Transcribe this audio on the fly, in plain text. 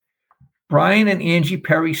Brian and Angie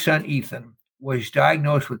Perry's son, Ethan, was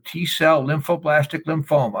diagnosed with T-cell lymphoblastic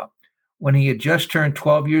lymphoma when he had just turned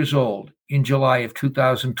 12 years old in July of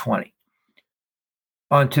 2020.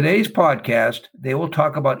 On today's podcast, they will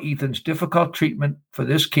talk about Ethan's difficult treatment for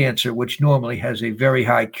this cancer, which normally has a very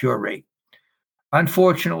high cure rate.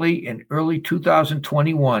 Unfortunately, in early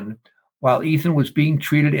 2021, while Ethan was being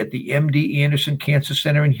treated at the MD Anderson Cancer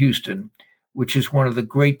Center in Houston, which is one of the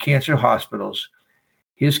great cancer hospitals,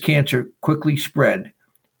 his cancer quickly spread,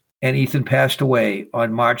 and Ethan passed away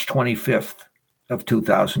on March 25th of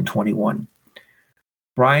 2021.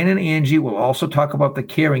 Brian and Angie will also talk about the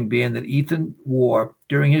caring band that Ethan wore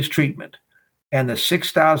during his treatment and the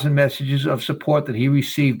 6,000 messages of support that he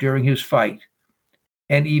received during his fight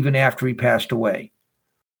and even after he passed away.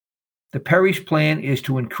 The Perry's plan is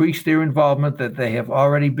to increase their involvement that they have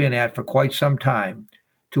already been at for quite some time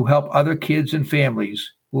to help other kids and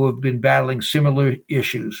families who have been battling similar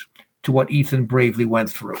issues to what Ethan bravely went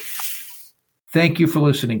through. Thank you for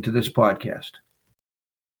listening to this podcast.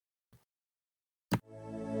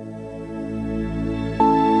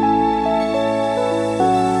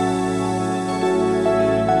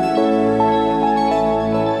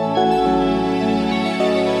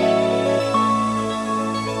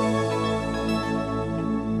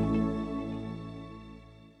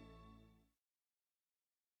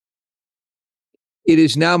 It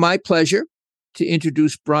is now my pleasure to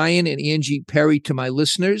introduce Brian and Angie Perry to my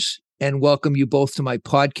listeners and welcome you both to my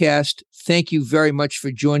podcast. Thank you very much for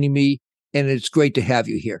joining me, and it's great to have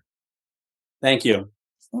you here. Thank you.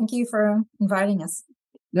 Thank you for inviting us.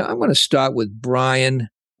 Now, I'm going to start with Brian.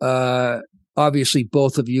 Obviously,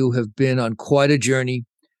 both of you have been on quite a journey,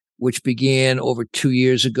 which began over 2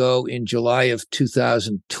 years ago in July of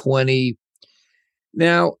 2020.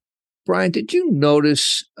 Now, Brian, did you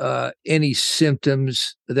notice any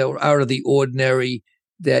symptoms that were out of the ordinary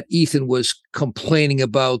that Ethan was complaining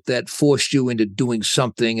about that forced you into doing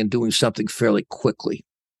something and doing something fairly quickly?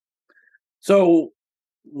 So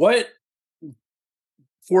what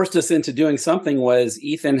forced us into doing something was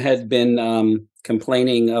Ethan had been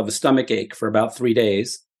complaining of a stomach ache for about 3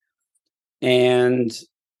 days. And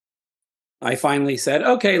I finally said,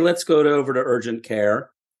 okay, let's go over to urgent care.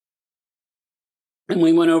 And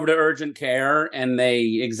we went over to urgent care and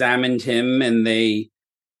they examined him and they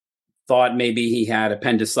thought maybe he had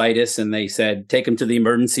appendicitis and they said, take him to the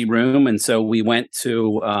emergency room. And so we went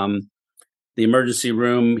to the emergency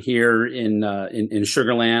room here in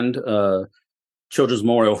Sugar Land. Children's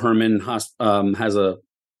Memorial Hermann has a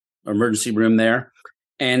emergency room there.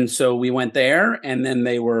 And so we went there and then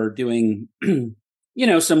they were doing,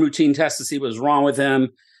 some routine tests to see what was wrong with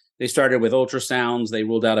him. They started with ultrasounds. They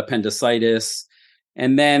ruled out appendicitis.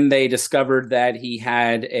 And then they discovered that he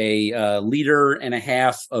had a 1.5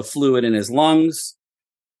 liters of fluid in his lungs.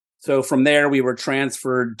 So from there, we were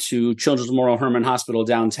transferred to Children's Memorial Hermann Hospital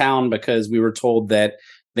downtown because we were told that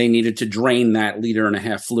they needed to drain that 1.5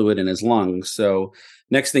 liters fluid in his lungs. So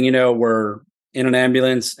next thing you know, we're in an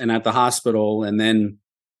ambulance and at the hospital. And then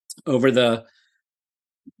over that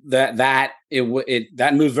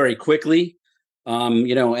moved very quickly.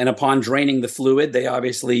 And upon draining the fluid, they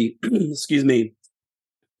obviously,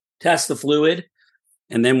 test the fluid.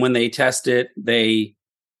 And then when they test it, they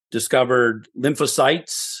discovered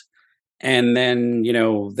lymphocytes. And then,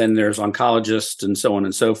 then there's oncologists and so on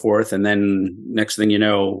and so forth. And then next thing you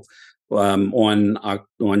know,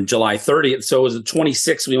 on July 30th, so it was the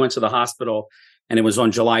 26th, we went to the hospital, and it was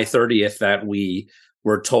on July 30th that we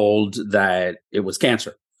were told that it was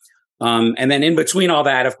cancer. And then in between all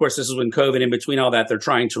that, of course, this is when COVID, in between all that, they're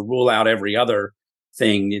trying to rule out every other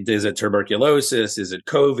thing. Is it tuberculosis? Is it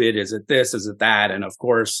COVID? Is it this? Is it that? And of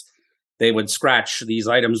course, they would scratch these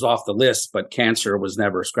items off the list, but cancer was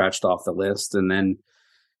never scratched off the list. And then,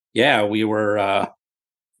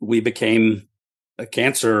 we became a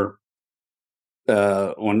cancer.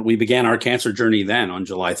 We began our cancer journey then on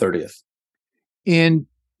July 30th. And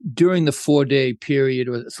during the 4-day period,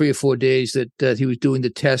 or 3 or 4 days that he was doing the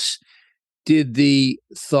tests, did the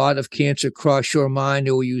thought of cancer cross your mind,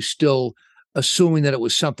 or were you still assuming that it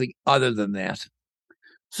was something other than that?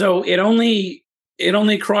 So it only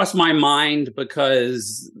crossed my mind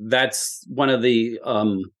because that's one of the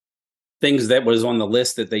things that was on the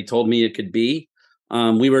list that they told me it could be.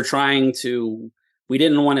 We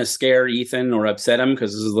didn't want to scare Ethan or upset him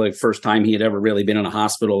because this is the first time he had ever really been in a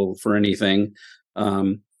hospital for anything.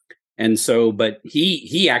 And so, but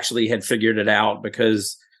he actually had figured it out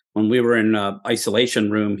because when we were in an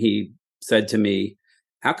isolation room, he said to me,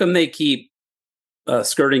 how come they keep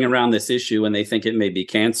skirting around this issue and they think it may be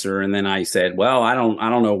cancer? And then I said, well, I don't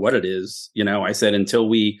know what it is. I said, until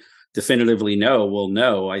we definitively know, we'll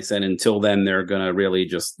know. I said, until then, they're going to really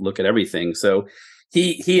just look at everything. So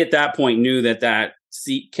he at that point knew that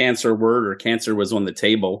cancer word or cancer was on the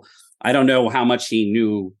table. I don't know how much he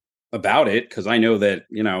knew about it, because I know that,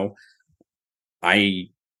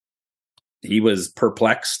 he was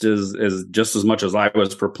perplexed as just as much as I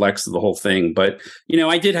was perplexed of the whole thing. But,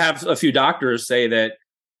 I did have a few doctors say that,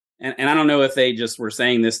 and I don't know if they just were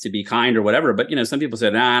saying this to be kind or whatever, but, some people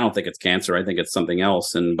said, I don't think it's cancer. I think it's something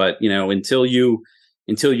else. But until you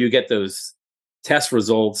get those test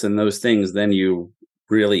results and those things, then you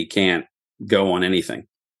really can't go on anything.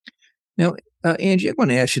 Now, Angie, I want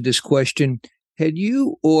to ask you this question. Had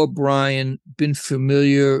you or Brian been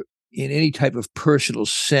familiar in any type of personal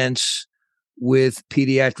sense with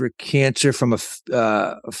pediatric cancer from a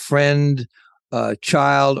friend, a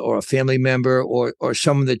child, or a family member, or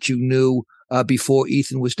someone that you knew before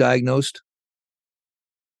Ethan was diagnosed?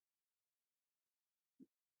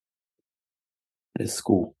 At his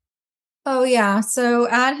school. Oh, yeah. So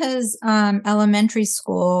at his elementary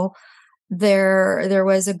school, there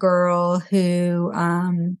was a girl who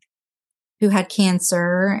had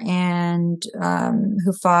cancer and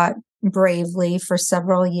who fought bravely for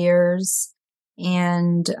several years.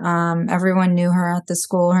 And everyone knew her at the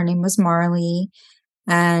school. Her name was Marley.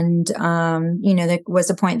 And, there was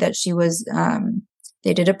a point that she was,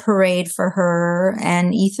 they did a parade for her,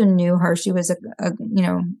 and Ethan knew her. She was a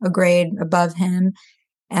grade above him.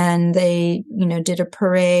 And they, did a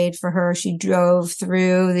parade for her. She drove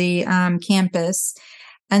through the campus.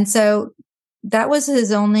 And so that was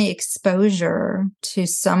his only exposure to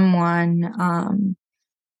someone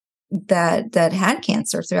that had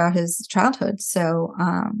cancer throughout his childhood. So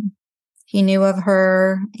he knew of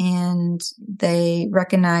her, and the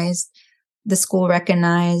school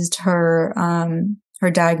recognized her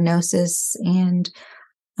diagnosis, and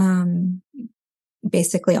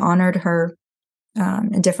basically honored her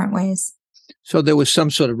in different ways. So there was some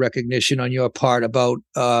sort of recognition on your part about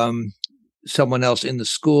someone else in the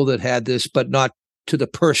school that had this, but not to the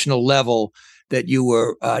personal level that you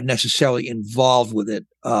were necessarily involved with it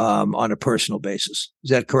on a personal basis. Is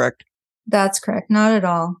that correct? That's correct. Not at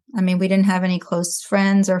all. I mean, we didn't have any close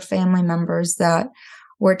friends or family members that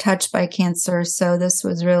were touched by cancer. So this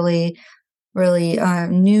was really, really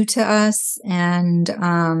new to us. And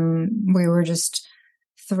we were just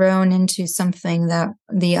thrown into something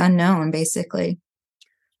the unknown, basically.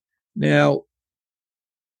 Now,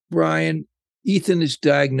 Brian, Ethan is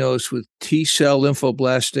diagnosed with T-cell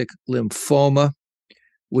lymphoblastic lymphoma,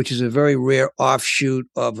 which is a very rare offshoot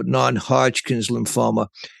of non-Hodgkin's lymphoma.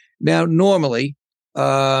 Now, normally,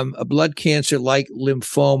 a blood cancer like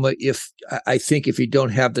lymphoma, if you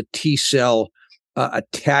don't have the T-cell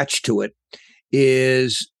attached to it,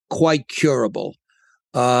 is quite curable.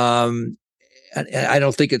 And I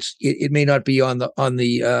don't think it may not be on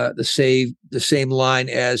the same line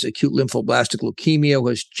as acute lymphoblastic leukemia,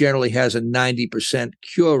 which generally has a 90%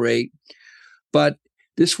 cure rate. But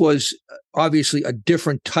this was obviously a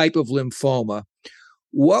different type of lymphoma.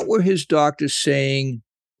 What were his doctors saying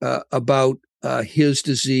about his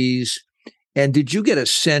disease? And did you get a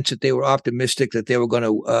sense that they were optimistic that they were going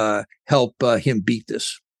to help him beat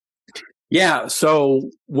this? Yeah. So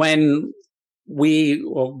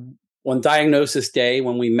on diagnosis day,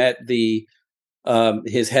 when we met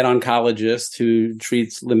his head oncologist who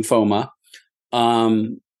treats lymphoma,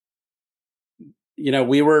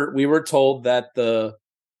 we were told that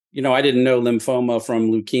I didn't know lymphoma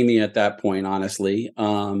from leukemia at that point, honestly.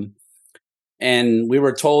 And we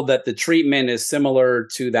were told that the treatment is similar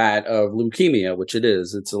to that of leukemia, which it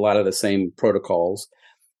is. It's a lot of the same protocols.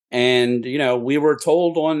 And, we were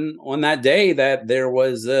told on that day that there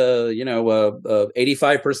was a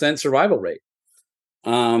 85% survival rate.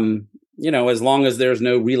 As long as there's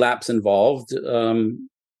no relapse involved,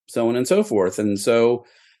 so on and so forth. And so,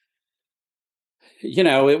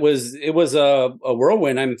 it was a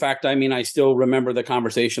whirlwind. In fact, I still remember the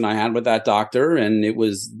conversation I had with that doctor, and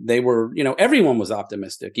everyone was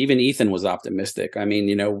optimistic. Even Ethan was optimistic.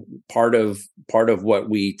 Part of what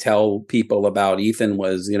we tell people about Ethan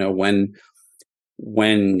was,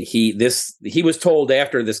 when he was told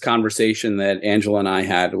after this conversation that Angela and I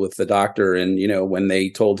had with the doctor, and, when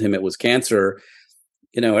they told him it was cancer,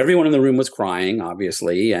 everyone in the room was crying,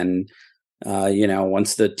 obviously. And,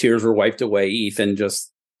 once the tears were wiped away, Ethan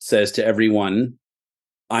just says to everyone,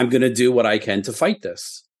 I'm going to do what I can to fight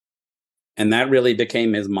this. And that really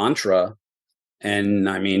became his mantra. And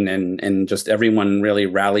and just everyone really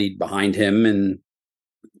rallied behind him. And,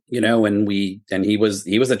 and he was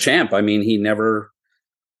a champ. He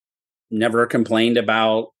never complained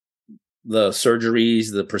about the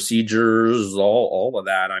surgeries, the procedures, all of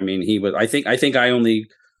that. I mean, he was. I think I only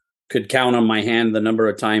could count on my hand the number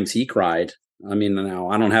of times he cried. I mean, now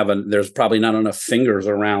I don't have there's probably not enough fingers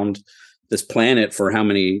around this planet for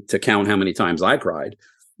to count how many times I cried.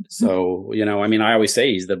 So, I mean, I always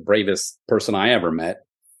say he's the bravest person I ever met.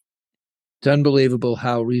 It's unbelievable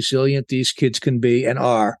how resilient these kids can be and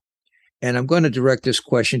are. And I'm going to direct this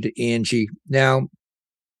question to Angie. Now,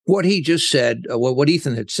 what he just said, what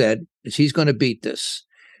Ethan had said, is he's going to beat this.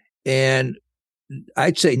 And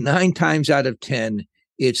I'd say 9 times out of 10,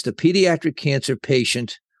 it's the pediatric cancer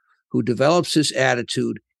patient who develops this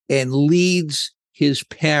attitude and leads his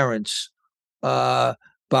parents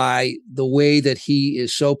by the way that he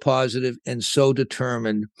is so positive and so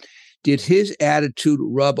determined. Did his attitude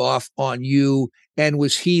rub off on you? And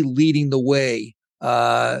was he leading the way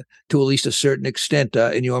to at least a certain extent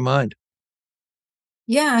in your mind?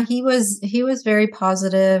 Yeah, he was very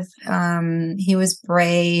positive. He was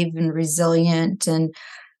brave and resilient, and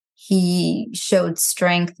he showed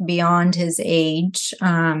strength beyond his age.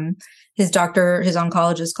 His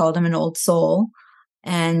oncologist called him an old soul.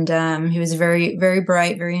 And he was a very, very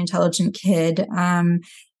bright, very intelligent kid.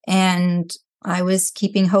 And I was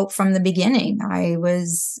keeping hope from the beginning. I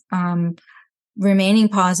was remaining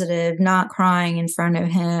positive, not crying in front of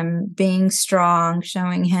him, being strong,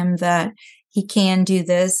 showing him that he can do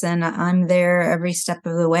this, and I'm there every step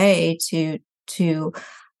of the way to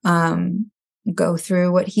go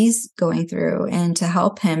through what he's going through, and to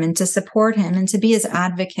help him and to support him and to be his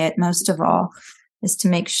advocate. Most of all, is to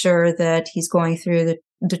make sure that he's going through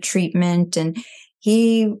the treatment. And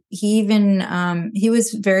he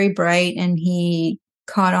was very bright, and he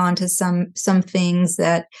caught on to some things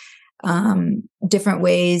that different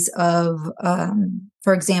ways of,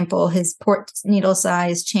 for example, his port needle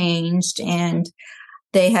size changed, and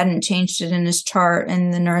they hadn't changed it in his chart,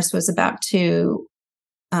 and the nurse was about to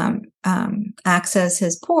access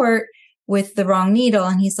his port with the wrong needle,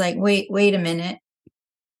 and he's like, wait a minute,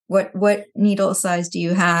 what needle size do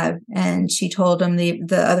you have? And she told him the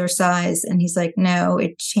other size, and he's like, no,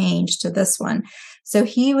 it changed to this one. So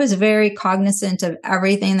he was very cognizant of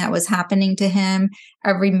everything that was happening to him,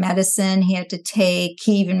 every medicine he had to take.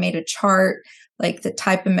 He even made a chart, like the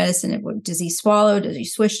type of medicine. Does he swallow? Does he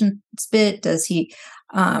swish and spit? Does he?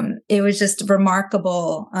 It was just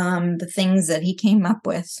remarkable, the things that he came up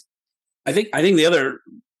with. I think the other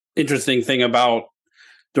interesting thing about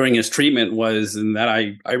during his treatment was, and that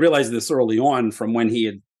I realized this early on from when he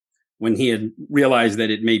had realized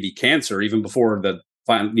that it may be cancer, even before the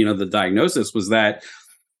diagnosis, was that,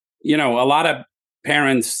 a lot of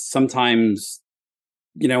parents sometimes,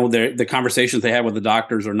 the conversations they have with the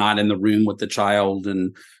doctors are not in the room with the child.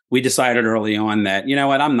 And we decided early on that,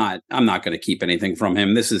 I'm not going to keep anything from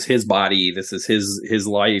him. This is his body. This is his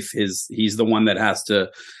life. He's the one that has to,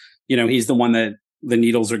 he's the one that the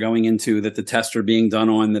needles are going into, that the tests are being done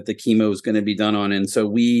on, that the chemo is going to be done on. And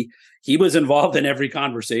so he was involved in every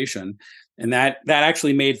conversation, and that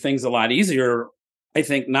actually made things a lot easier, I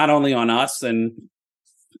think, not only on us but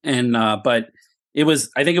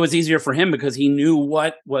I think it was easier for him because he knew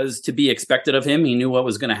what was to be expected of him. He knew what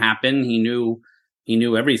was going to happen. He knew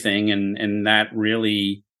everything. And that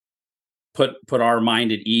really put our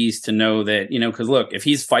mind at ease to know that, because look, if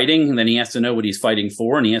he's fighting, then he has to know what he's fighting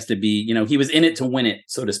for, and he has to be, he was in it to win it,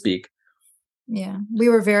 so to speak. Yeah. We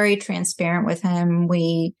were very transparent with him.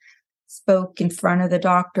 We spoke in front of the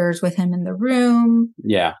doctors with him in the room.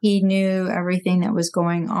 Yeah. He knew everything that was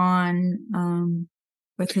going on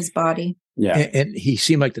with his body. Yeah. And he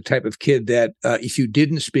seemed like the type of kid that if you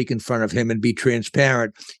didn't speak in front of him and be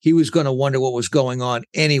transparent, he was going to wonder what was going on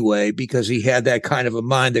anyway, because he had that kind of a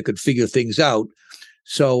mind that could figure things out.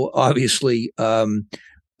 So obviously, you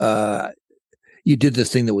did the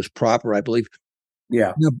thing that was proper, I believe.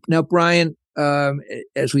 Yeah. Now, Brian,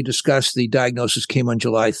 as we discussed, the diagnosis came on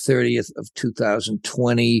July 30th of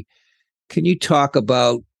 2020. Can you talk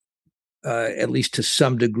about, at least to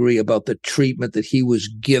some degree, about the treatment that he was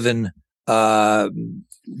given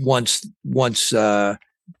once the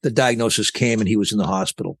diagnosis came and he was in the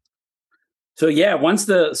hospital? So yeah,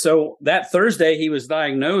 so that Thursday he was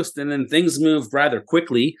diagnosed, and then things moved rather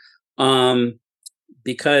quickly,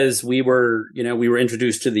 because we were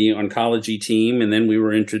introduced to the oncology team, and then we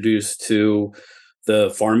were introduced to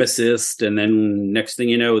the pharmacist, and then next thing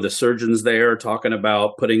you know, the surgeon's there talking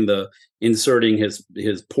about inserting his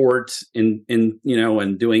port in and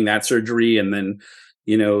doing that surgery, and then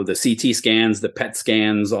the CT scans, the PET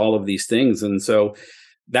scans, all of these things. And so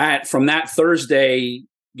that from that Thursday,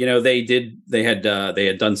 they had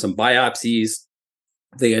done some biopsies,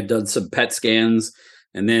 they had done some PET scans,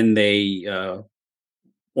 and then they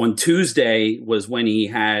on Tuesday was when he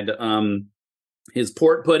had his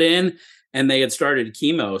port put in, and they had started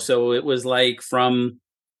chemo. So it was like from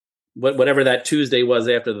whatever that Tuesday was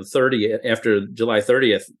after July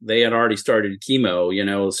 30th, they had already started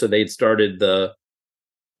chemo, so they'd started the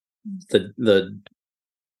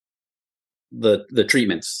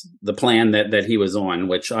treatments, the plan that he was on,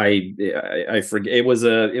 which I forget. It was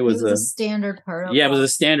a standard protocol. Yeah, it was a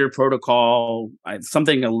standard protocol.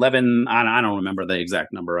 Something 11. I don't remember the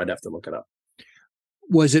exact number. I'd have to look it up.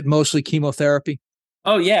 Was it mostly chemotherapy?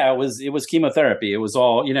 Oh yeah, it was chemotherapy. It was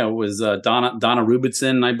all, it was Donna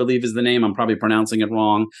Rubitson, I believe is the name. I'm probably pronouncing it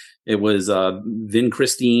wrong. It was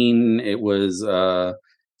vincristine. It was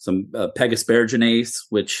some pegosparaginase,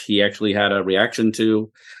 which he actually had a reaction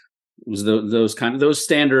to. It was those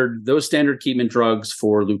standard treatment drugs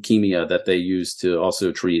for leukemia that they use to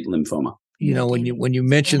also treat lymphoma. When you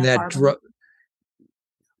mention that drug,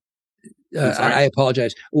 I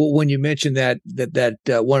apologize. Well, when you mentioned that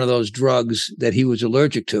one of those drugs that he was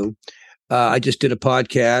allergic to, I just did a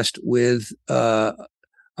podcast with a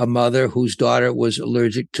mother whose daughter was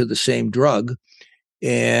allergic to the same drug,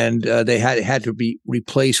 and they had to be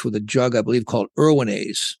replaced with a drug, I believe, called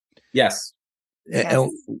Erwinaze. Yes.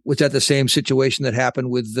 Was that the same situation that happened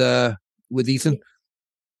with Ethan?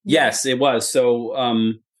 Yes, it was.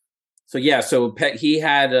 So he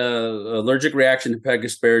had a allergic reaction to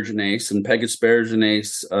pegosparaginase, and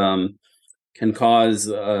pegosparaginase can cause,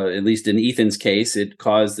 at least in Ethan's case, it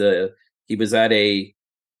caused he was at he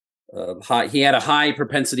had a high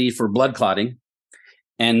propensity for blood clotting,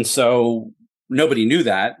 and so nobody knew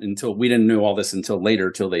that we didn't know all this until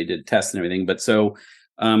later, till they did tests and everything. But so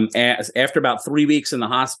after about 3 weeks in the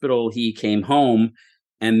hospital, he came home,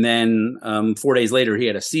 and then 4 days later he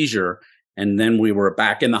had a seizure. And then we were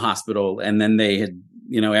back in the hospital, and then they had,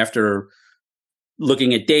 after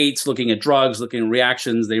looking at dates, looking at drugs, looking at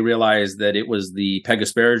reactions, they realized that it was the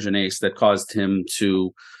pegosparaginase that caused him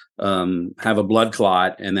to have a blood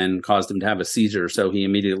clot and then caused him to have a seizure. So he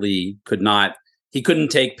immediately couldn't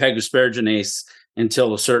take pegosparaginase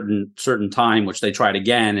until a certain time, which they tried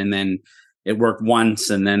again, and then it worked once,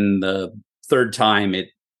 and then the third time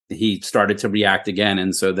he started to react again,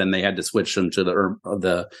 and so then they had to switch him to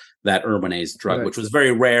that Erwinaze drug, right, which was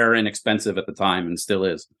very rare and expensive at the time, and still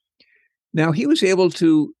is. Now he was able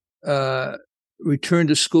to return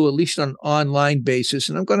to school, at least on an online basis,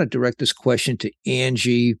 and I'm going to direct this question to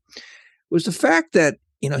Angie. Was the fact that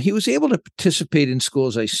he was able to participate in school,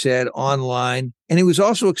 as I said, online, and he was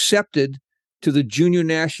also accepted to the Junior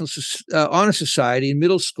National Honor Society in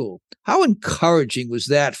middle school. How encouraging was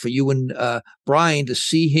that for you and Brian to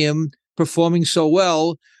see him performing so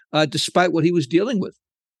well, despite what he was dealing with?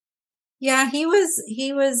 Yeah, he was,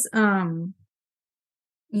 when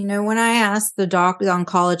I asked the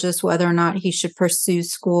oncologist whether or not he should pursue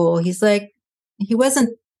school, he's like, he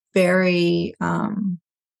wasn't very,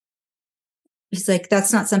 he's like, that's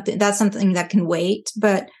something that can wait.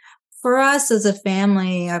 But for us as a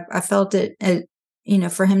family, I felt it,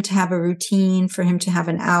 for him to have a routine, for him to have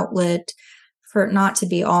an outlet, for it not to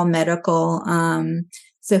be all medical.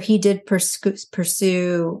 So he did pursue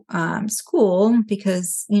school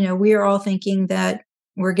because, we are all thinking that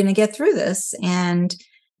we're going to get through this. And,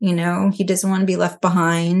 he doesn't want to be left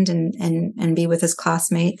behind and be with his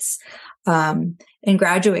classmates and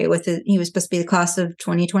graduate with it. He was supposed to be the class of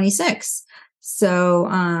 2026. So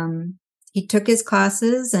he took his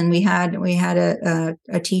classes, and we had a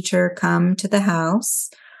teacher come to the house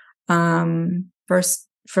first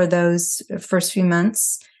for those first few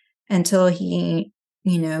months until he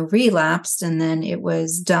relapsed, and then it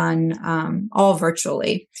was done all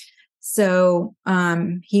virtually. So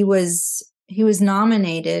he was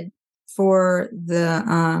nominated for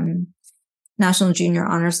the National Junior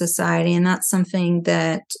Honor Society, and that's something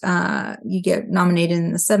that you get nominated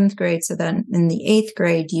in the 7th grade. So then in the 8th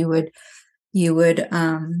grade, you would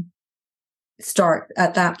start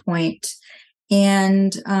at that point.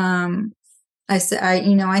 And I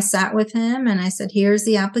sat with him and I said, here's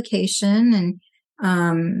the application, and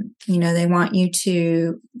they want you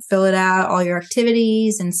to fill it out, all your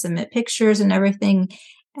activities, and submit pictures and everything.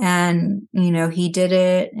 And he did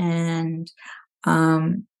it, and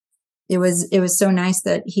it was so nice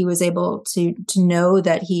that he was able to know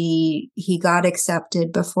that he got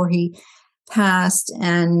accepted before he passed.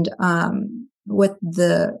 And what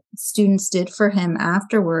the students did for him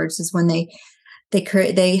afterwards is when they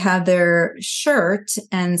have their shirt,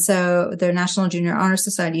 and so their National Junior Honor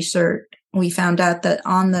Society shirt, we found out that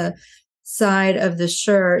on the side of the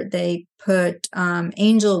shirt they put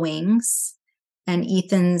angel wings and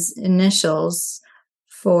Ethan's initials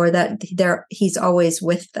for that. He's always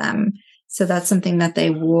with them. So that's something that they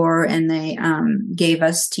wore, and they gave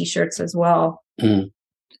us T-shirts as well. Mm.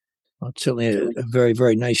 Well, it's certainly a very,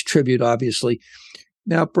 very nice tribute, obviously.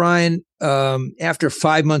 Now, Brian, after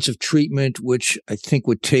 5 months of treatment, which I think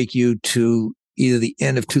would take you to either the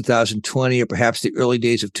end of 2020 or perhaps the early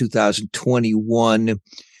days of 2021,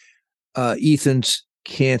 Ethan's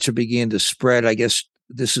cancer began to spread. I guess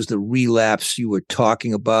this is the relapse you were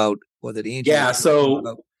talking about, or that Angie. Yeah.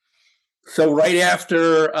 So right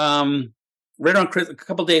after, right on a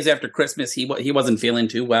couple days after Christmas, he wasn't feeling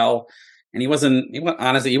too well, and he wasn't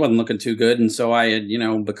looking too good. And so I had,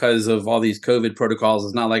 because of all these COVID protocols,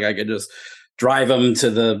 it's not like I could just drive him to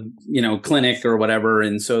the, clinic or whatever.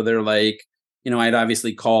 And so they're like, I'd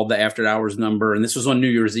obviously called the after hours number, and this was on New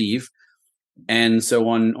Year's Eve. And so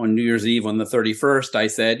on New Year's Eve, on the 31st, I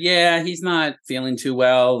said, yeah, he's not feeling too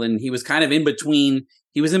well. And he was kind of in between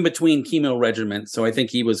chemo regimens. So I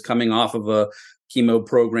think he was coming off of a chemo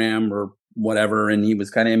program or whatever, and he was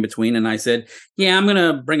kind of in between. And I said, yeah, I'm going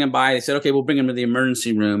to bring him by. They said, okay, we'll bring him to the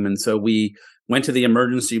emergency room. And so we went to the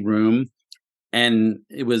emergency room, and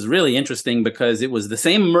it was really interesting because it was the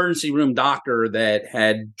same emergency room doctor that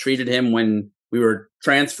had treated him when we were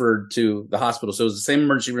transferred to the hospital. So it was the same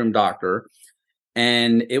emergency room doctor,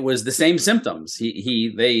 and it was the same symptoms.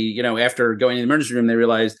 They after going to the emergency room, they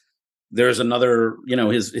realized there's another,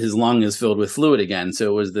 his lung is filled with fluid again. So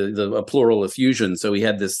it was a pleural effusion. So he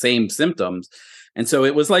had the same symptoms. And so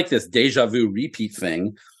it was like this deja vu repeat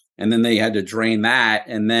thing. And then they had to drain that.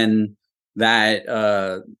 And then that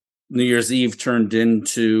New Year's Eve turned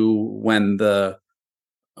into when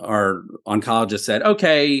our oncologist said,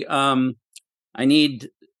 okay, I need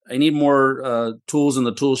more tools in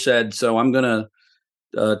the tool shed. So I'm going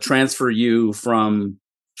to transfer you from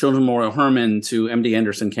Children's Memorial Hermann to MD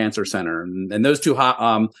Anderson Cancer Center. And those two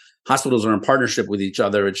hospitals are in partnership with each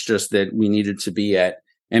other. It's just that we needed to be at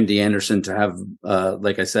MD Anderson to have,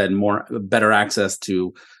 like I said, better access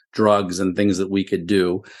to drugs and things that we could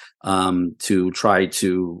do to try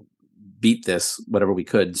to beat this, whatever we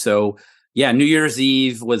could. So yeah, New Year's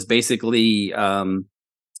Eve was basically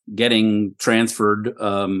getting transferred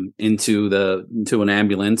into an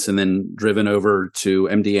ambulance and then driven over to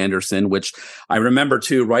MD Anderson, which I remember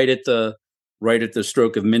too, right at the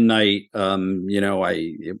stroke of midnight.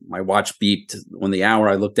 My watch beeped on the hour.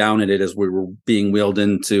 I looked down at it as we were being wheeled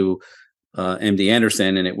into MD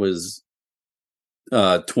Anderson, and it was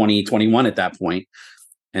 2021 at that point.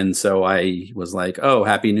 And so I was like, oh,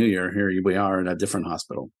 Happy New Year. Here we are in a different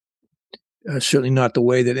hospital. Certainly not the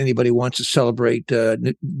way that anybody wants to celebrate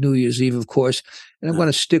New Year's Eve, of course. And I'm going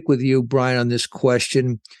to stick with you, Brian, on this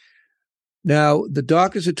question. Now, the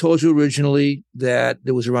doctors had told you originally that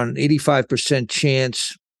there was around an 85%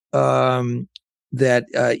 chance that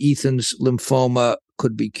Ethan's lymphoma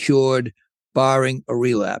could be cured, barring a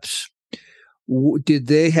relapse. Did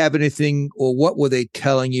they have anything, or what were they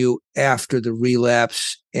telling you after the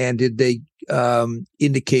relapse? And did they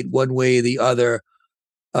indicate one way or the other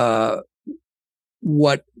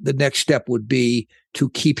what the next step would be to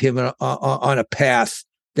keep him on a path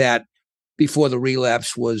that before the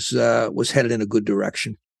relapse was headed in a good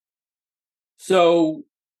direction? So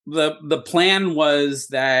the plan was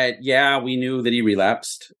that, yeah, we knew that he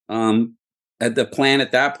relapsed. The plan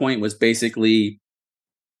at that point was basically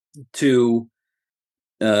to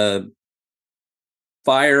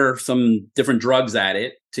fire some different drugs at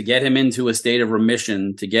it to get him into a state of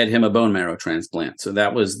remission, to get him a bone marrow transplant. So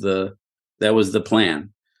that was the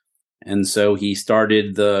plan. And so he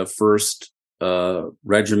started the first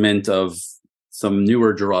regiment of some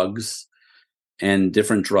newer drugs and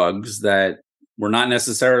different drugs that were not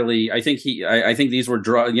necessarily, I think these were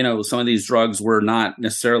some of these drugs were not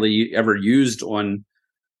necessarily ever used on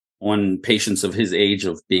patients of his age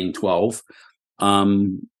of being 12.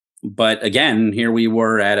 But again, here we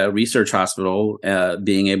were at a research hospital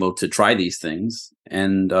being able to try these things.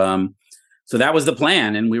 And so that was the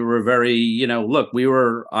plan. And we were very, we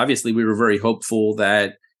were very hopeful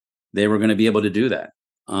that they were going to be able to do that.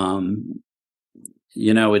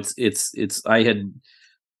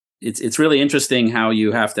 It's really interesting how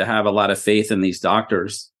you have to have a lot of faith in these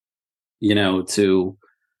doctors, you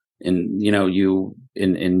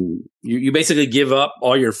basically give up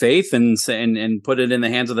all your faith and put it in the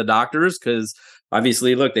hands of the doctors, because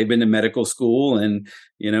obviously, look, they've been to medical school and,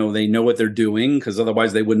 they know what they're doing, because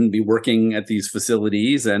otherwise they wouldn't be working at these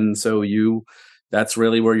facilities. And so that's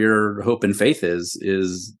really where your hope and faith is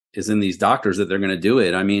in these doctors, that they're going to do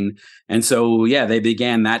it. I mean, and so, yeah, they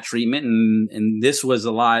began that treatment, and this was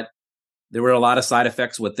there were a lot of side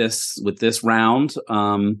effects with this round.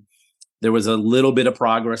 There was a little bit of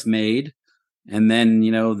progress made. And then,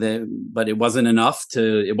 but it wasn't enough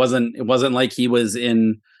it wasn't like he was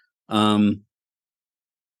in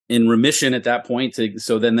remission at that point.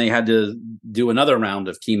 So then they had to do another round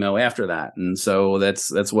of chemo after that. And so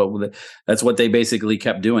that's what they basically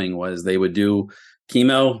kept doing, was they would do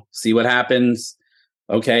chemo, see what happens.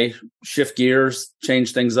 Okay, shift gears,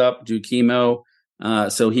 change things up, do chemo.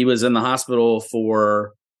 So he was in the hospital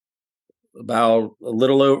for about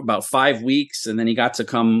 5 weeks, and then he got to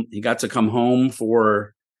come home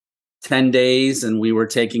for 10 days, and we were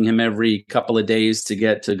taking him every couple of days to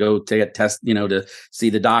get tests, to see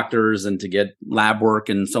the doctors and to get lab work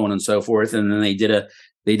and so on and so forth. And then they did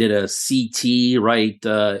a CT right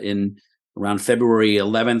in around February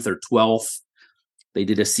 11th or 12th. They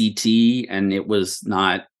did a CT, and it was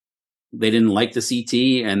not. They didn't like the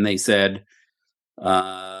CT, and they said,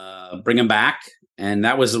 "Bring him back." And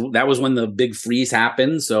that was when the big freeze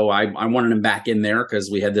happened. So I wanted him back in there because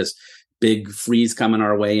we had this big freeze coming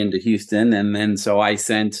our way into Houston. And then so I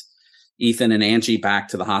sent Ethan and Angie back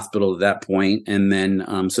to the hospital at that point, and then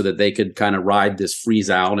so that they could kind of ride this freeze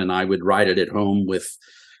out, and I would ride it at home with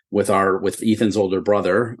Ethan's older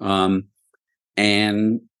brother.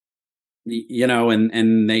 And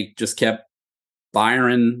they just kept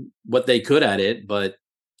firing what they could at it. But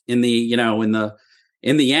in the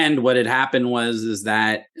end, what had happened is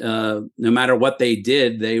that no matter what they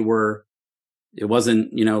did, it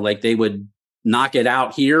wasn't, like they would knock it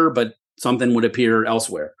out here, but something would appear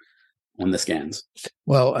elsewhere on the scans.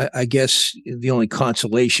 Well, I guess the only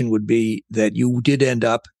consolation would be that you did end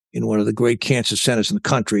up in one of the great cancer centers in the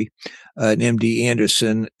country, at MD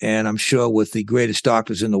Anderson, and I'm sure with the greatest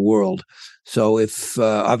doctors in the world. So if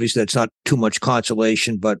obviously that's not too much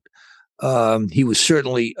consolation, but he was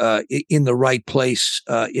certainly in the right place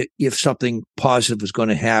if something positive was going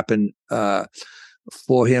to happen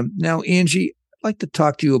for him. Now, Angie, I'd like to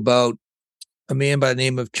talk to you about a man by the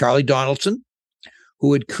name of Charlie Donaldson,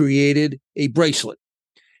 who had created a bracelet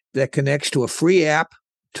that connects to a free app,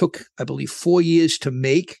 took, I believe, 4 years to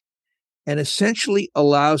make, and essentially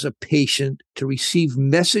allows a patient to receive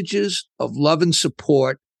messages of love and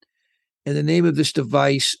support. And the name of this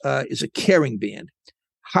device is a Caring Band.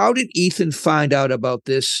 How did Ethan find out about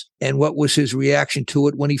this, and what was his reaction to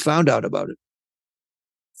it when he found out about it?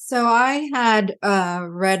 So I had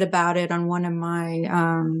read about it on one of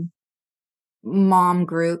my mom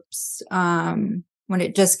groups when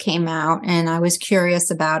it just came out, and I was curious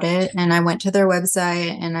about it. And I went to their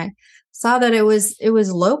website, and I saw that it was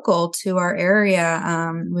local to our area.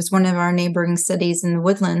 It was one of our neighboring cities in the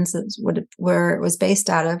Woodlands, where it was based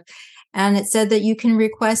out of. And it said that you can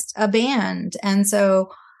request a band. And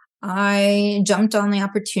so I jumped on the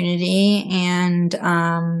opportunity and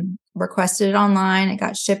requested it online. It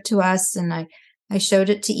got shipped to us, and I showed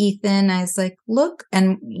it to Ethan. I was like, look,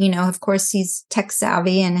 and of course he's tech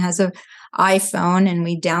savvy and has an iPhone, and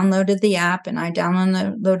we downloaded the app, and I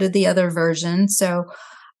downloaded the other version. So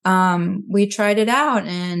we tried it out,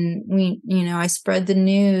 and I spread the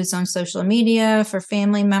news on social media for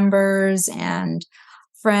family members and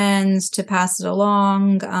friends to pass it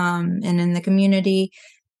along, and in the community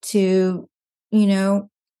to,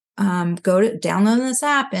 go to download this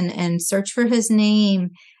app and search for his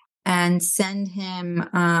name and send him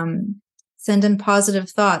positive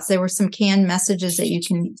thoughts. There were some canned messages that you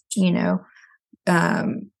can,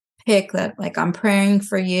 pick, that like, I'm praying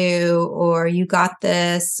for you, or you got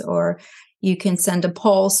this, or you can send a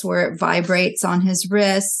pulse where it vibrates on his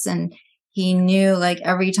wrists. And he knew, like,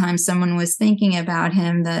 every time someone was thinking about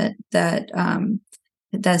him, that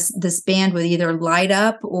this band would either light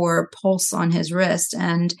up or pulse on his wrist.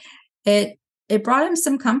 And it brought him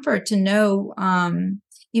some comfort to know,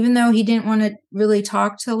 even though he didn't want to really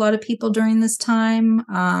talk to a lot of people during this time,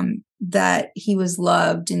 that he was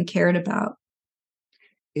loved and cared about.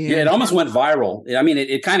 Yeah, it almost went viral. I mean,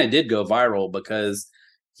 it kind of did go viral because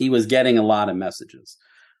he was getting a lot of messages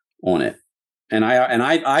on it. And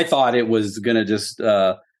I thought it was going to just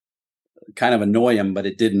kind of annoy him, but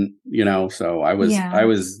it didn't, so I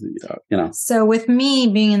was. So with me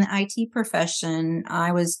being in the IT profession,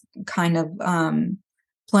 I was kind of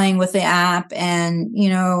playing with the app and,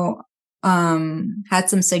 had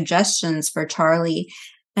some suggestions for Charlie.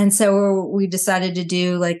 And so we decided to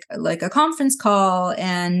do like a conference call,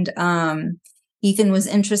 and Ethan was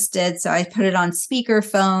interested. So I put it on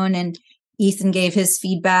speakerphone, and Ethan gave his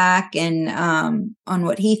feedback and on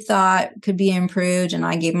what he thought could be improved. And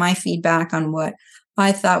I gave my feedback on what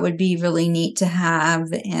I thought would be really neat to have.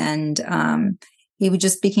 And he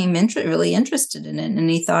just became really interested in it. And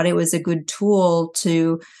he thought it was a good tool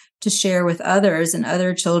to share with others and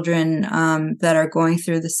other children that are going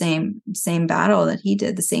through the same battle that he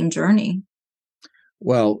did, the same journey.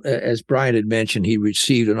 Well, as Brian had mentioned, he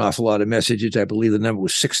received an awful lot of messages. I believe the number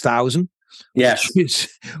was 6,000. Yes.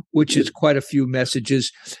 Which is quite a few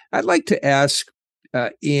messages. I'd like to ask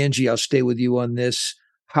Angie, I'll stay with you on this.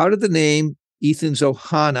 How did the name Ethan's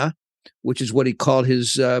Ohana, which is what he called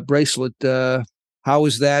his bracelet, how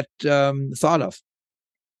was that thought of?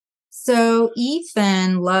 So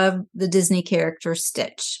Ethan loved the Disney character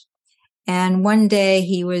Stitch. And one day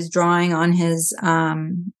he was drawing on his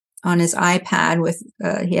iPad with,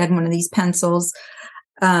 he had one of these pencils,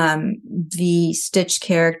 the Stitch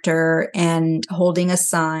character, and holding a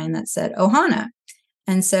sign that said Ohana.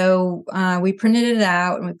 And so we printed it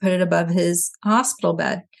out and we put it above his hospital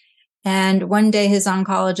bed. And one day his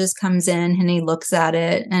oncologist comes in and he looks at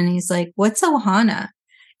it and he's like, "What's Ohana?"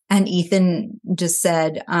 And Ethan just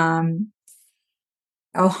said,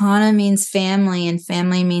 Ohana means family, and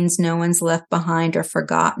family means no one's left behind or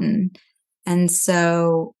forgotten. And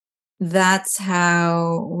so that's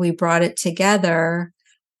how we brought it together.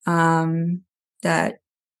 That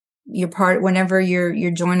you're part, whenever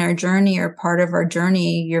you join our journey or part of our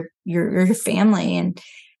journey, you're your family, and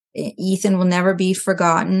Ethan will never be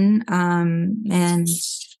forgotten. And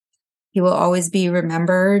he will always be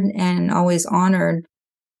remembered and always honored.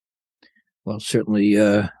 Well, certainly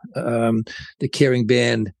the Caring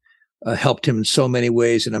Band helped him in so many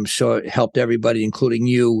ways, and I'm sure it helped everybody, including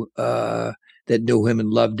you, that knew him and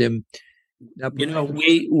loved him. Now,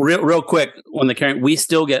 we real quick on the Caring, we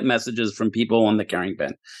still get messages from people on the Caring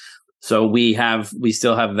Band. So we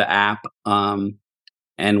still have the app,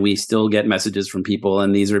 and we still get messages from people,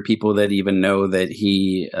 and these are people that even know that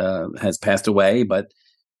he has passed away, but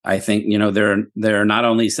I think, they're not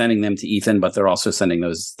only sending them to Ethan, but they're also sending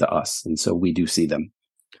those to us. And so we do see them.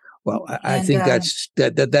 Well, I think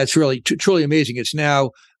that's really truly amazing. It's now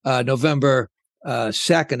November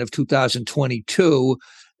 2nd of 2022,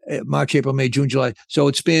 March, April, May, June, July. So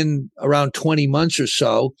it's been around 20 months or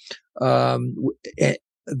so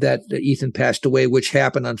that Ethan passed away, which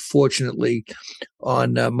happened, unfortunately,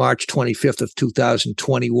 on March 25th of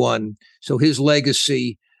 2021. So his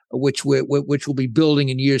legacy, which will be building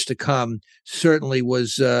in years to come, certainly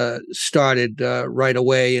was started right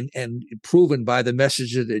away and proven by the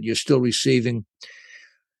messages that you're still receiving.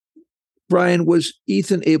 Brian, was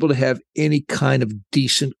Ethan able to have any kind of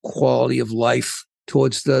decent quality of life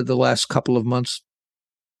towards the last couple of months?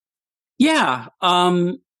 Yeah.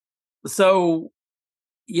 So,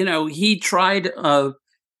 he tried,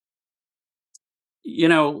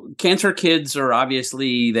 cancer kids are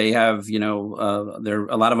obviously, they have, they're,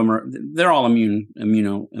 a lot of them they're all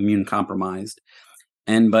immune compromised.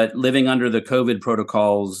 But living under the COVID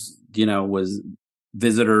protocols, was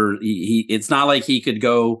visitor. It's not like he could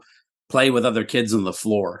go play with other kids on the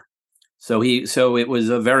floor. So it was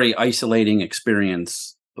a very isolating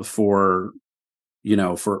experience for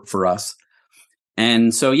us.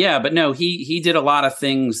 And so, yeah, but no, he did a lot of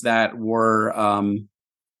things that were,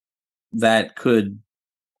 that could,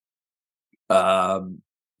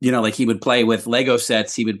 like he would play with Lego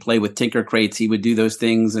sets, he would play with Tinker Crates, he would do those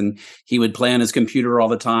things, and he would play on his computer all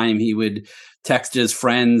the time. He would text his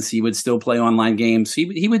friends. He would still play online games.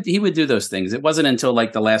 He would do those things. It wasn't until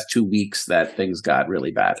like the last 2 weeks that things got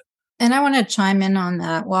really bad. And I want to chime in on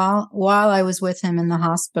that. While I was with him in the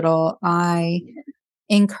hospital, I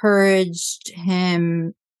encouraged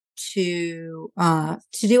him to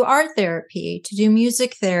do art therapy, to do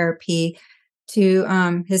music therapy,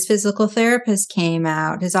 to his physical therapist came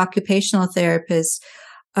out, his occupational therapist.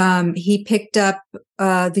 He picked up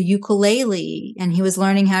the ukulele, and he was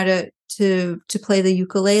learning how to play the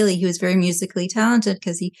ukulele. He was very musically talented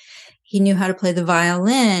because he knew how to play the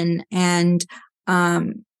violin, and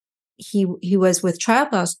he was with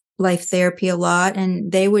Child Life Therapy a lot,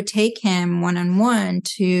 and they would take him one-on-one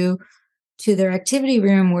to their activity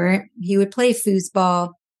room where he would play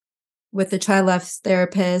foosball with the Child Life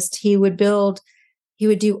Therapist. He would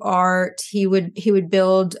do art. He would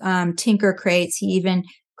build Tinker Crates. He even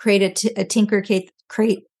created a Tinker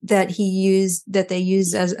crate that they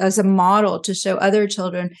used as a model to show other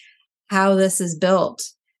children how this is built,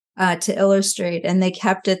 to illustrate, and they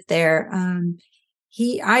kept it there.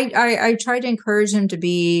 I tried to encourage him to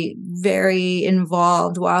be very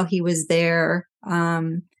involved while he was there,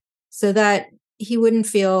 so that he wouldn't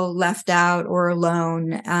feel left out or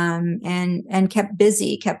alone, and kept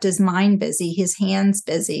busy, kept his mind busy, his hands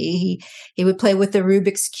busy. He would play with the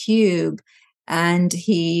Rubik's Cube, and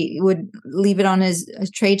he would leave it on his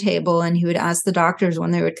tray table, and he would ask the doctors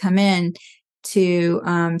when they would come in to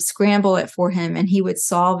scramble it for him, and he would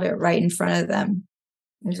solve it right in front of them.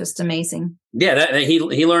 It was just amazing. Yeah,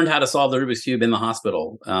 he learned how to solve the Rubik's Cube in the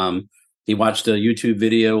hospital. He watched a YouTube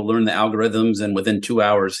video, learned the algorithms, and within 2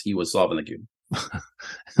 hours, he was solving the cube.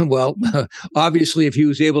 Well, obviously, if he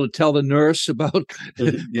was able to tell the nurse about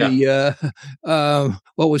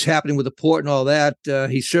what was happening with the port and all that,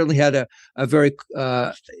 he certainly had a very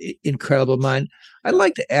incredible mind. I'd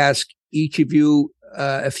like to ask each of you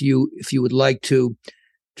if you would like to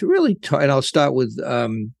really talk, and I'll start with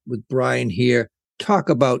Brian here. Talk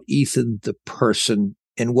about Ethan the person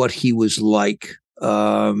and what he was like,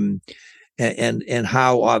 and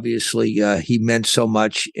how obviously he meant so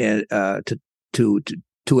much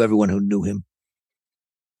to everyone who knew him.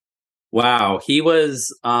 Wow, he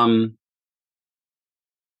was. Oh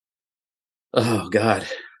God.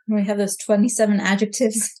 We have those 27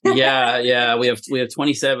 adjectives. yeah. We have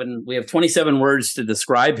 27. We have 27 words to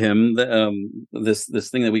describe him. This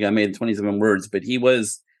thing that we got made in 27 words. But he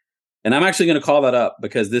was, and I'm actually going to call that up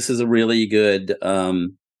because this is a really good.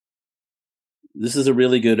 This is a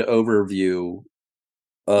really good overview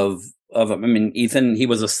of him. I mean, Ethan. He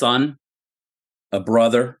was a son, a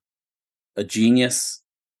brother, a genius.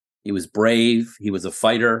 He was brave. He was a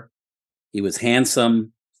fighter. He was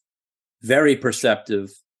handsome, very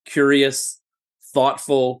perceptive, curious,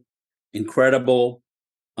 thoughtful, incredible,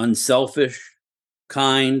 unselfish,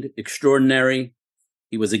 kind, extraordinary.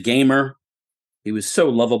 He was a gamer. He was so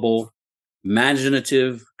lovable,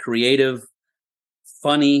 imaginative, creative,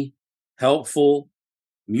 funny, helpful,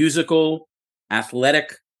 musical,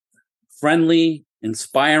 athletic, friendly,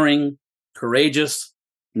 inspiring, courageous,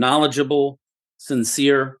 knowledgeable,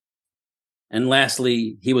 sincere, and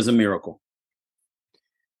lastly, he was a miracle.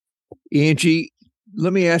 Angie,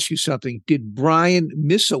 let me ask you something. Did Brian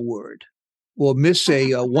miss a word or miss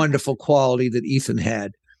a wonderful quality that Ethan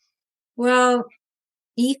had? Well,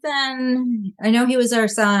 Ethan, I know he was our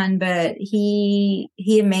son, but he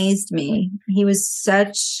amazed me. He was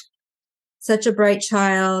such a bright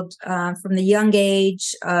child from the young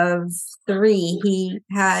age of 3.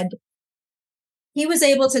 He was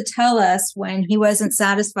able to tell us when he wasn't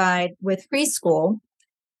satisfied with preschool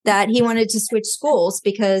that he wanted to switch schools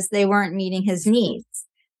because they weren't meeting his needs.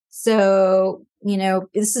 So,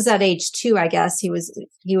 this is at age 2, I guess. He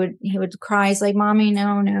would cry. He's like, "Mommy,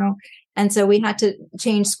 no." And so we had to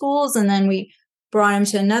change schools, and then we brought him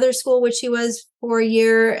to another school, which he was for a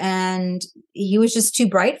year, and he was just too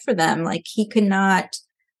bright for them. Like, he could not,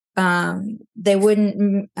 they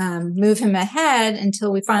wouldn't move him ahead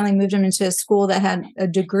until we finally moved him into a school that had a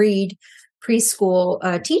degreed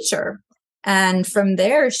preschool teacher. And from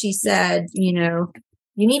there, she said, you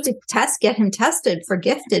need to get him tested for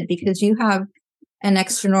gifted because you have an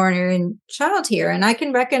extraordinary child here. And I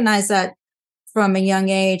can recognize that from a young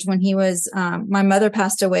age. When he was, my mother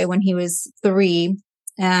passed away when he was 3,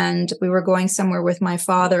 and we were going somewhere with my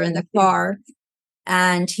father in the car.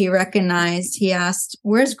 And he asked,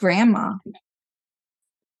 "Where's grandma?"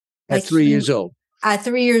 At 3 years old. At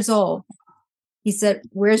 3 years old. He said,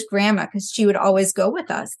 "Where's grandma?" Because she would always go with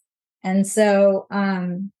us. And so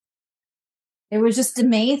it was just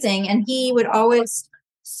amazing. And he would always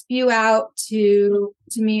spew out to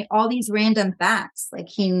me all these random facts. Like,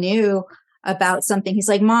 he knew about something. He's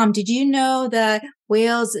like, "Mom, did you know that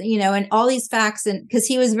whales, and all these facts?" And because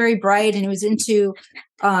he was very bright and he was into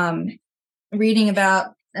reading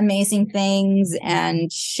about amazing things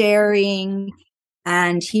and sharing.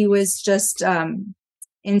 And he was just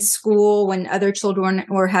in school when other children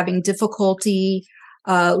were having difficulty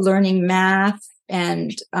learning math.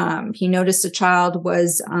 And he noticed a child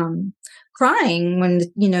was crying when,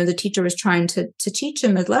 the teacher was trying to teach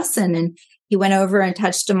him a lesson. And he went over and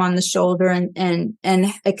touched him on the shoulder and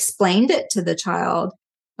explained it to the child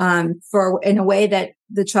in a way that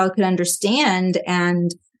the child could understand.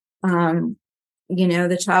 And,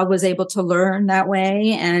 the child was able to learn that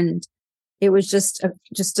way. And it was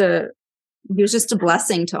he was just a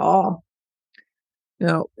blessing to all.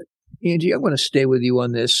 Now, Angie, I want to stay with you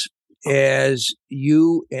on this. As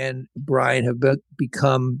you and Brian have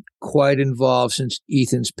become quite involved since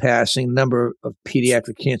Ethan's passing, a number of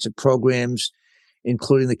pediatric cancer programs,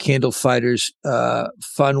 including the Candle Fighters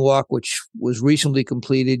Fun Walk, which was recently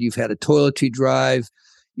completed. You've had a toiletry drive.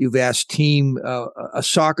 You've asked a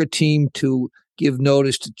soccer team to give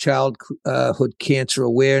notice to Childhood Cancer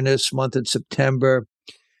Awareness Month in September.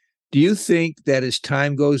 Do you think that as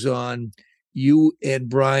time goes on, you and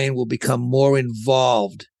Brian will become more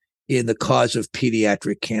involved in the cause of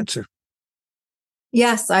pediatric cancer?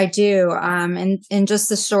 Yes, I do. In just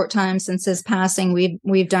the short time since his passing,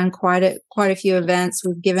 we've done quite a few events.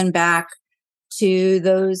 We've given back to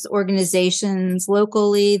those organizations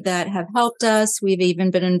locally that have helped us. We've even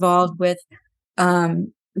been involved with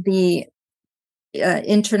the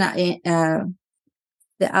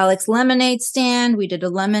the Alex Lemonade Stand. We did a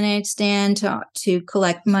lemonade stand to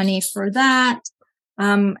collect money for that.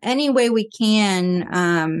 Any way we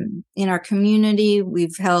can in our community.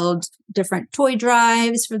 We've held different toy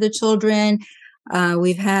drives for the children.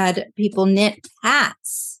 We've had people knit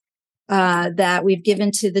hats that we've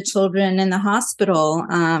given to the children in the hospital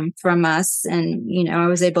from us. And, I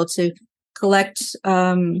was able to collect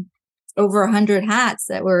over 100 hats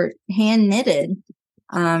that were hand knitted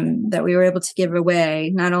that we were able to give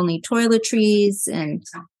away, not only toiletries and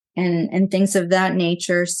things of that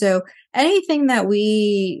nature. So anything that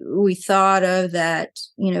we thought of that,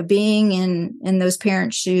 being in those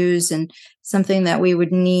parents' shoes and something that we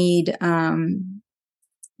would need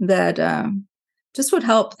that just would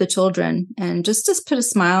help the children and just put a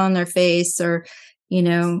smile on their face, or,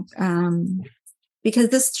 because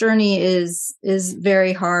this journey is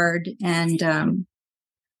very hard. And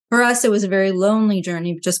for us, it was a very lonely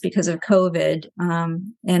journey just because of COVID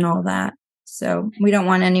and all that. So we don't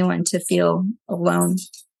want anyone to feel alone.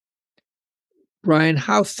 Brian,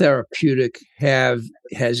 how therapeutic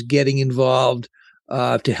has getting involved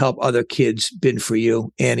to help other kids been for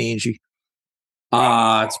you and Angie?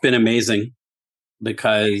 It's been amazing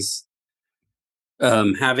because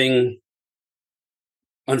having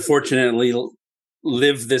unfortunately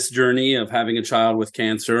lived this journey of having a child with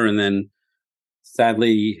cancer and then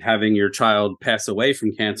sadly having your child pass away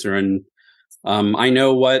from cancer, and I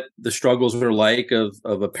know what the struggles are like of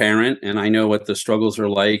a parent, and I know what the struggles are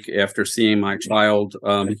like after seeing my child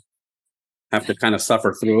have to kind of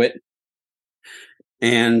suffer through it.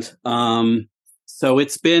 And so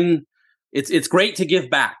it's great to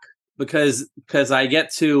give back because I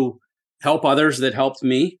get to help others that helped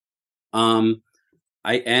me.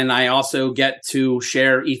 I also get to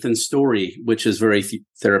share Ethan's story, which is very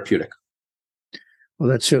therapeutic. Well,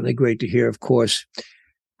 that's certainly great to hear, of course.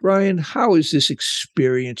 Brian, how has this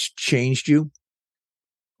experience changed you?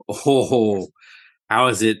 Oh, how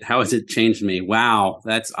has it changed me? Wow,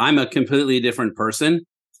 I'm a completely different person.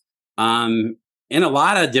 In a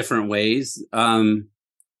lot of different ways.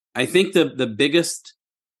 I think the biggest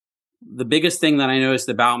thing that I noticed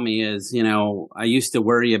about me is, I used to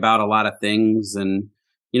worry about a lot of things, and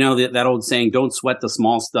that old saying, don't sweat the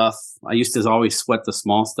small stuff. I used to always sweat the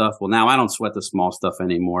small stuff. Well, now I don't sweat the small stuff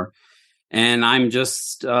anymore. And I'm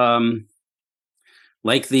just like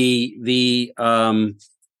like you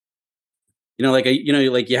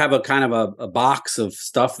have a kind of a box of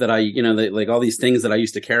stuff that like all these things that I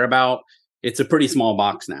used to care about. It's a pretty small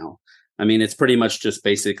box now. I mean, it's pretty much just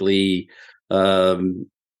basically.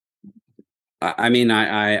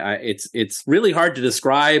 It's really hard to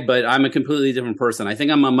describe, but I'm a completely different person. I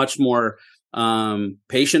think I'm a much more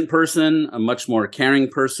patient person, a much more caring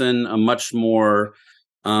person, a much more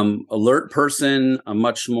alert person, a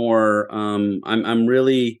much more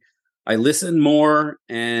I listen more,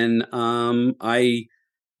 and I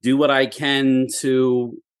do what I can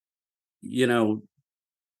to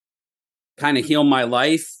kind of heal my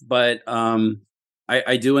life, but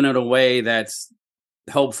I do it in a way that's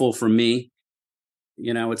helpful for me.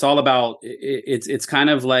 It's all about it's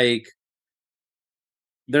kind of like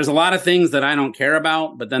there's a lot of things that I don't care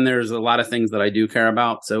about, but then there's a lot of things that I do care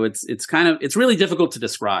about. So it's really difficult to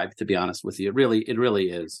describe, to be honest with you. It really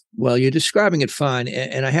is. Well, you're describing it fine.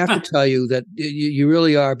 And I have to tell you that you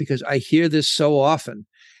really are, because I hear this so often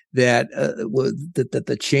that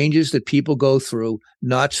the changes that people go through,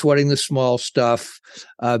 not sweating the small stuff,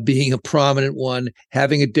 being a prominent one,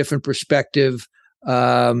 having a different perspective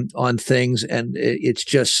on things. And it's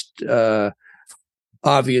just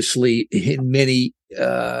obviously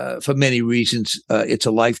for many reasons, it's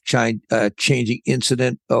a life-changing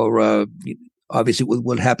incident, or obviously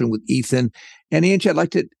what happened with Ethan. And Angie, I'd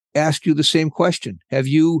like to ask you the same question. Have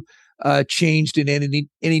you changed in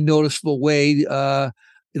any noticeable way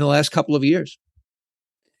in the last couple of years?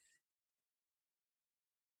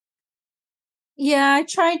 Yeah, I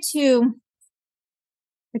try to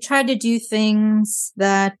do things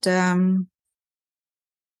that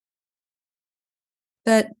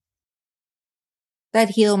that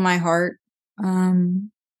heal my heart.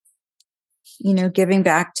 Giving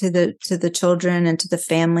back to the children and to the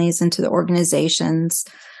families and to the organizations.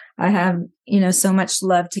 I have, so much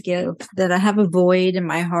love to give that I have a void in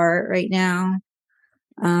my heart right now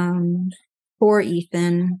for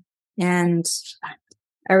Ethan, and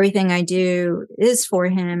everything I do is for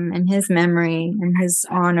him and his memory and his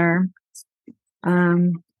honor.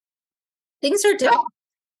 Things are different.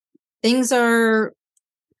 Things are,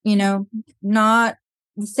 not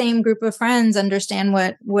the same group of friends understand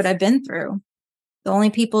what I've been through. The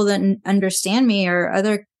only people that understand me are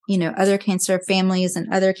other cancer families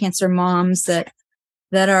and other cancer moms that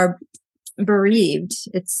that are bereaved.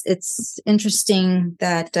 It's interesting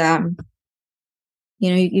that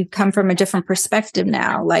you come from a different perspective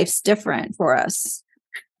now. Life's different for us.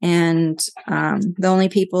 And the only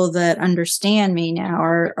people that understand me now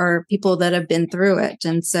are people that have been through it.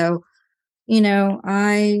 And so,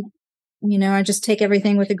 I just take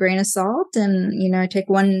everything with a grain of salt, and, I take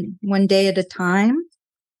one day at a time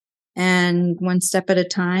and one step at a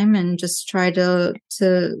time, and just try to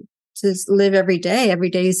live every day. Every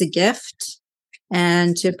day is a gift,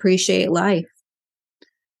 and to appreciate life.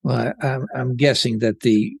 Well, I'm guessing that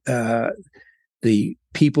the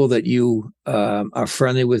people that you are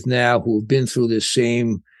friendly with now, who have been through this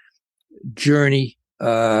same journey,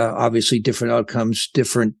 obviously different outcomes,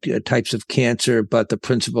 different types of cancer, but the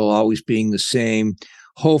principle always being the same,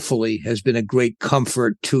 hopefully has been a great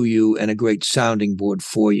comfort to you and a great sounding board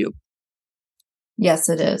for you. Yes,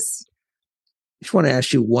 it is. I just want to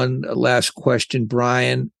ask you one last question,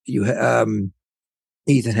 Brian. Ethan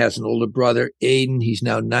has an older brother, Aiden. He's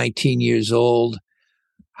now 19 years old.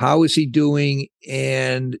 How is he doing?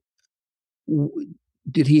 And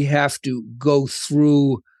did he have to go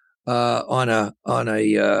through on a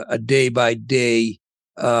day by day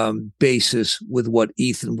basis with what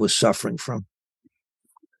Ethan was suffering from?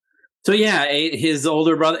 So yeah, his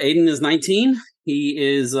older brother Aiden is 19. He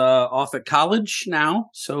is off at college now.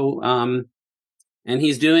 So and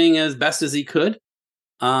he's doing as best as he could.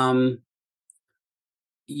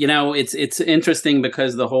 It's interesting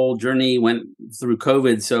because the whole journey went through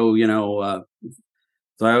COVID. So,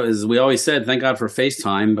 as we always said, thank God for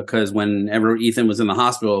FaceTime, because whenever Ethan was in the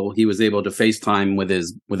hospital, he was able to FaceTime with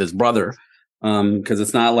his brother. Because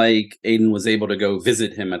it's not like Aiden was able to go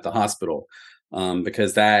visit him at the hospital,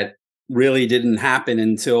 because that really didn't happen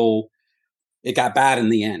until it got bad in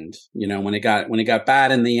the end. When it got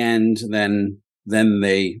bad in the end, then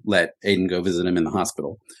they let Aiden go visit him in the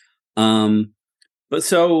hospital. But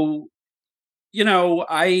so,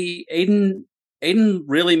 Aiden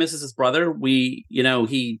really misses his brother.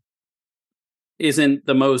 He isn't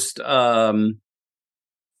the most, I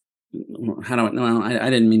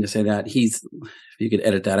didn't mean to say that. If you could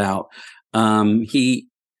edit that out. I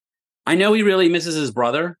know he really misses his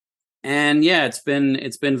brother, and yeah, it's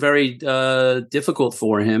been very difficult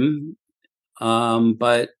for him.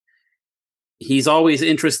 But he's always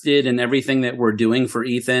interested in everything that we're doing for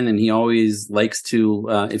Ethan, and he always likes to,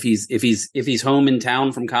 if he's home in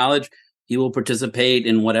town from college, he will participate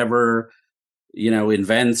in whatever,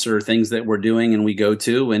 events or things that we're doing and we go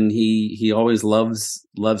to. And he always loves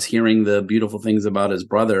hearing the beautiful things about his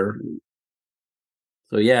brother.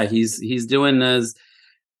 So yeah, he's doing as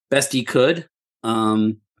best he could.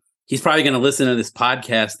 He's probably going to listen to this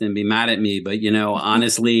podcast and be mad at me, but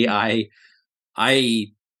honestly, I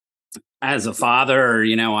as a father,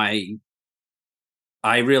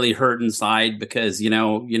 I really hurt inside, because,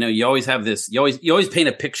 you always have this, you always paint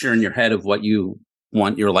a picture in your head of what you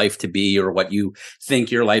want your life to be, or what you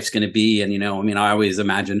think your life's going to be. And, I always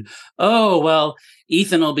imagine, oh, well,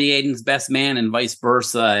 Ethan will be Aiden's best man and vice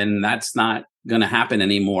versa. And that's not going to happen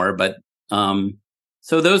anymore. But,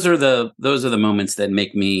 so those are the moments that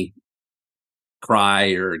make me cry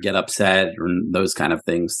or get upset, or those kind of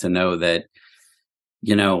things, to know that,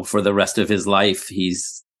 for the rest of his life,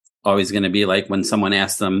 he's always going to be like, when someone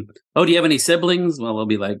asks them, oh, do you have any siblings? Well, they'll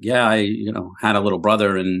be like, yeah, I, had a little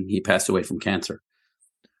brother and he passed away from cancer.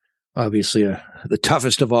 Obviously, the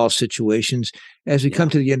toughest of all situations. As we come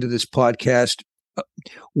to the end of this podcast,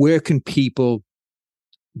 where can people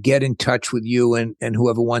get in touch with you and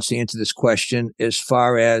whoever wants to answer this question, as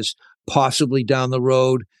far as possibly down the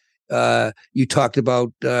road? You talked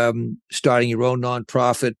about starting your own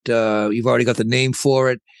nonprofit. You've already got the name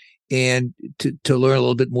for it. And to learn a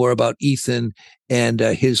little bit more about Ethan and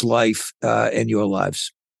his life and your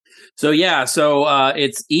lives. So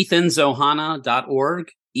it's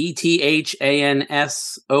ethanzohana.org,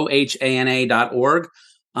 ETHANSOHANA.org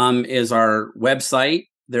is our website.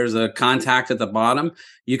 There's a contact at the bottom.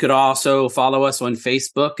 You could also follow us on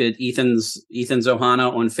Facebook at Ethan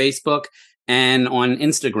Zohana on Facebook and on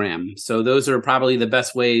Instagram. So those are probably the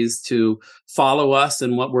best ways to follow us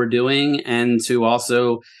and what we're doing. And to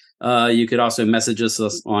also, you could also message us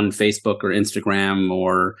on Facebook or Instagram,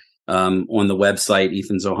 or on the website,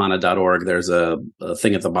 ethanzohana.org. There's a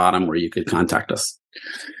thing at the bottom where you could contact us.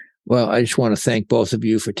 Well, I just want to thank both of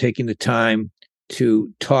you for taking the time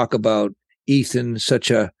to talk about Ethan, such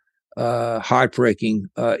a heartbreaking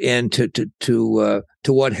end to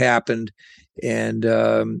what happened. And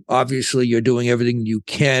obviously, you're doing everything you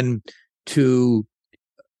can to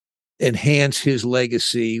enhance his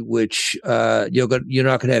legacy, which you're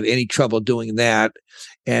not going to have any trouble doing that.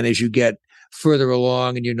 And as you get further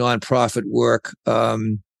along in your nonprofit work.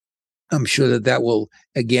 I'm sure that will,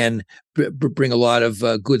 again, bring a lot of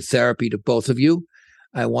good therapy to both of you.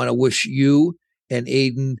 I want to wish you and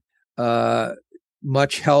Aiden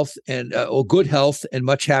much health and or good health and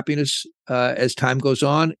much happiness as time goes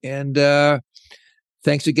on. And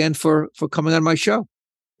thanks again for coming on my show.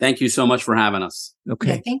 Thank you so much for having us.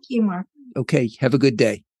 Okay. Yeah, thank you, Mark. Okay. Have a good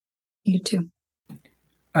day. You too.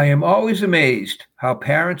 I am always amazed how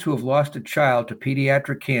parents who have lost a child to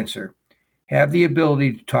pediatric cancer have the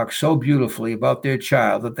ability to talk so beautifully about their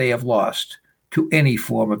child that they have lost to any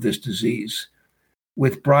form of this disease,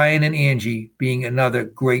 with Brian and Angie being another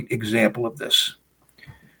great example of this.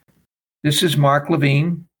 This is Mark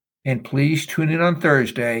Levine, and please tune in on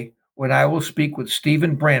Thursday when I will speak with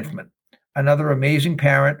Stephen Branfman, another amazing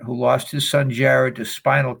parent who lost his son Jared to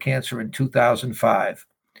spinal cancer in 2005.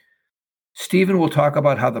 Stephen will talk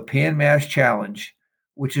about how the Pan Mass Challenge,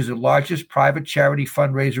 which is the largest private charity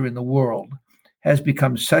fundraiser in the world, has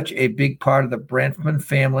become such a big part of the Branfman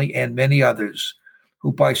family and many others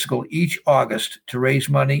who bicycle each August to raise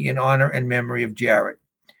money in honor and memory of Jared.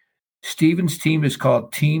 Stephen's team is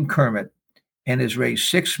called Team Kermit and has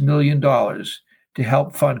raised $6 million to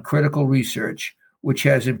help fund critical research, which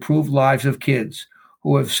has improved lives of kids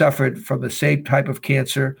who have suffered from the same type of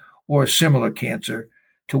cancer or similar cancer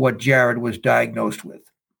to what Jared was diagnosed with.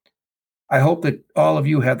 I hope that all of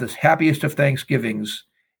you have the happiest of Thanksgivings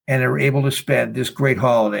and are able to spend this great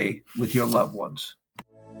holiday with your loved ones.